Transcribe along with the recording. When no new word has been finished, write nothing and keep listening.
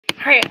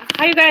All right,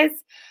 hi you guys.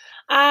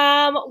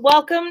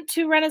 Welcome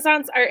to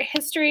Renaissance Art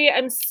History.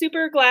 I'm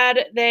super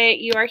glad that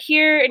you are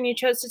here and you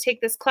chose to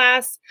take this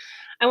class.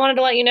 I wanted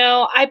to let you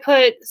know I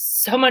put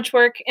so much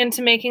work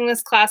into making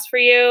this class for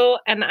you,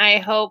 and I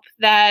hope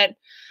that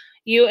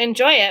you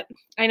enjoy it.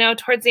 I know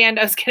towards the end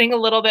I was getting a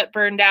little bit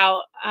burned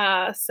out,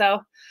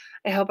 so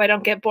I hope I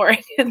don't get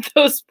boring at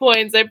those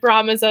points. I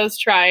promise I was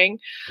trying.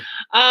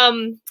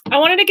 I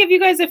wanted to give you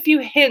guys a few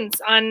hints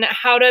on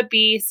how to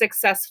be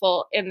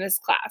successful in this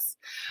class.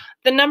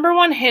 The number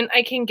one hint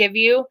I can give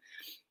you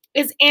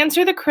is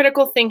answer the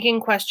critical thinking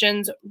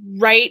questions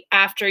right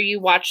after you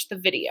watch the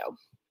video.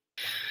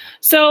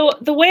 So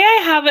the way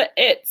I have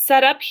it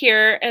set up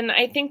here, and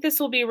I think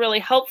this will be really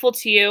helpful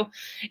to you,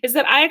 is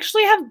that I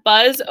actually have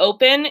Buzz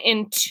open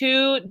in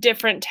two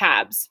different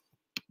tabs.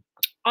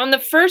 On the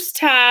first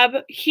tab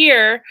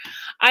here,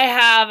 I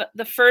have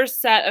the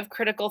first set of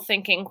critical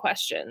thinking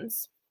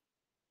questions.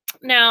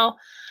 Now,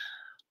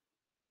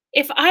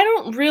 if I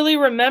don't really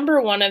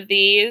remember one of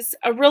these,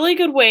 a really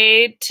good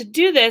way to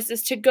do this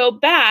is to go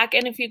back,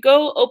 and if you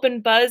go open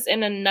Buzz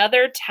in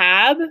another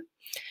tab,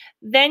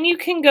 then you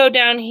can go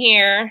down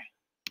here,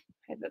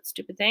 that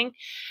stupid thing,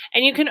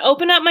 and you can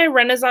open up my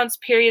Renaissance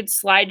period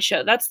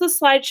slideshow. That's the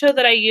slideshow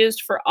that I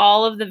used for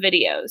all of the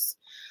videos.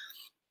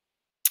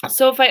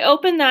 So if I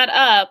open that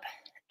up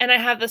and I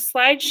have the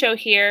slideshow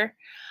here,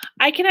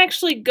 I can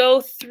actually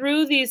go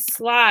through these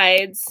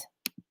slides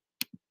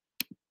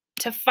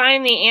to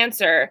find the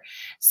answer.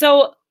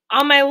 So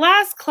on my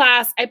last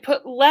class, I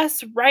put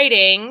less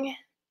writing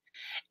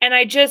and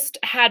I just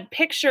had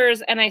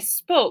pictures and I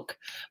spoke.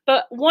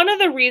 But one of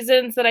the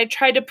reasons that I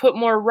tried to put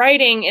more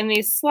writing in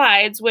these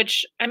slides,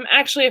 which I'm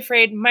actually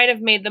afraid might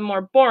have made them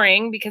more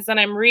boring because then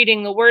I'm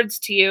reading the words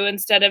to you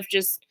instead of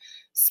just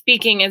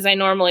speaking as I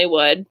normally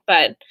would.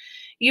 But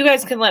you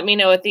guys can let me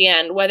know at the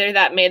end whether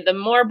that made them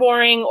more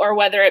boring or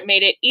whether it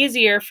made it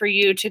easier for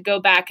you to go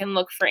back and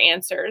look for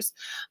answers.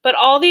 But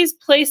all these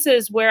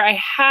places where I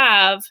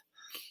have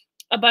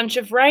a bunch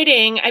of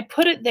writing, I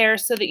put it there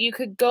so that you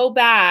could go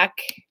back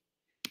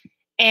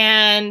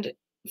and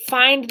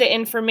find the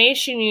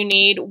information you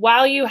need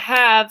while you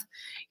have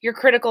your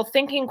critical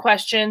thinking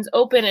questions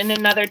open in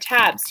another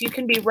tab. So you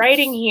can be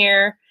writing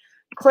here,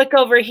 click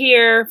over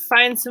here,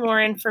 find some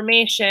more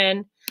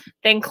information,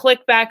 then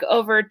click back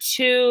over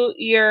to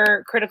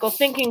your critical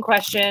thinking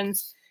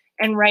questions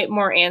and write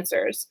more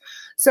answers.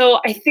 So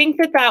I think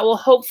that that will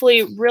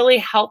hopefully really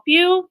help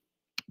you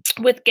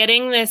with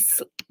getting this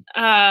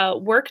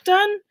work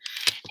done,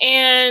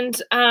 and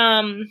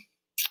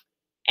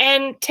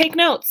take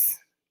notes.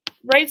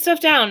 Write stuff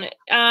down.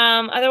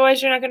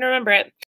 Otherwise, you're not going to remember it.